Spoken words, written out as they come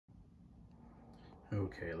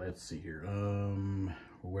Okay, let's see here.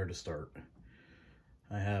 Where to start?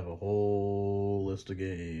 I have a whole list of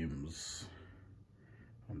games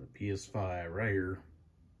on the PS5 right here.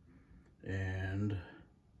 And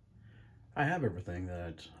I have everything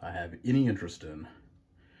that I have any interest in.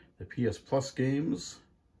 The PS Plus games,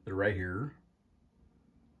 they're right here.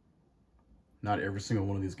 Not every single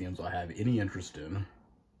one of these games I have any interest in.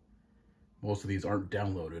 Most of these aren't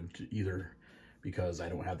downloaded either because I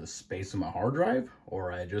don't have the space in my hard drive,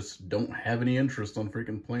 or I just don't have any interest on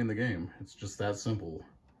freaking playing the game. It's just that simple.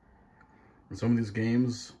 And some of these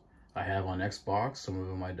games I have on Xbox, some of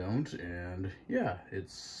them I don't, and yeah,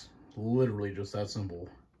 it's literally just that simple.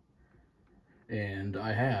 And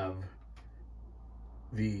I have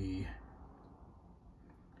the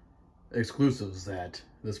exclusives that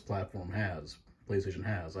this platform has, PlayStation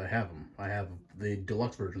has. I have them. I have the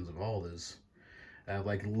deluxe versions of all this. I have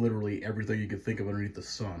like literally everything you could think of underneath the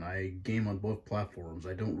sun. I game on both platforms.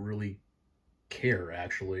 I don't really care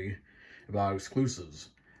actually about exclusives.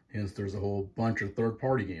 Hence, there's a whole bunch of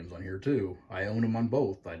third-party games on here too. I own them on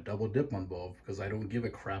both. I double dip on both because I don't give a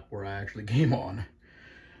crap where I actually game on.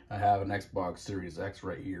 I have an Xbox Series X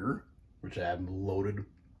right here, which I have loaded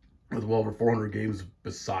with well over 400 games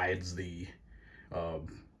besides the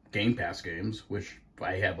Game Pass games, which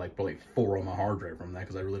I have like probably 4 on my hard drive from that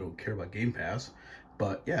because I really don't care about Game Pass.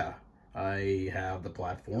 But yeah, I have the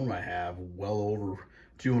platform. I have well over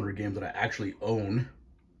 200 games that I actually own.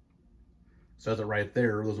 Says it right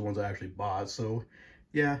there. Those are the ones I actually bought. So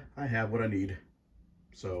yeah, I have what I need.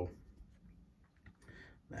 So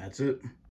that's it.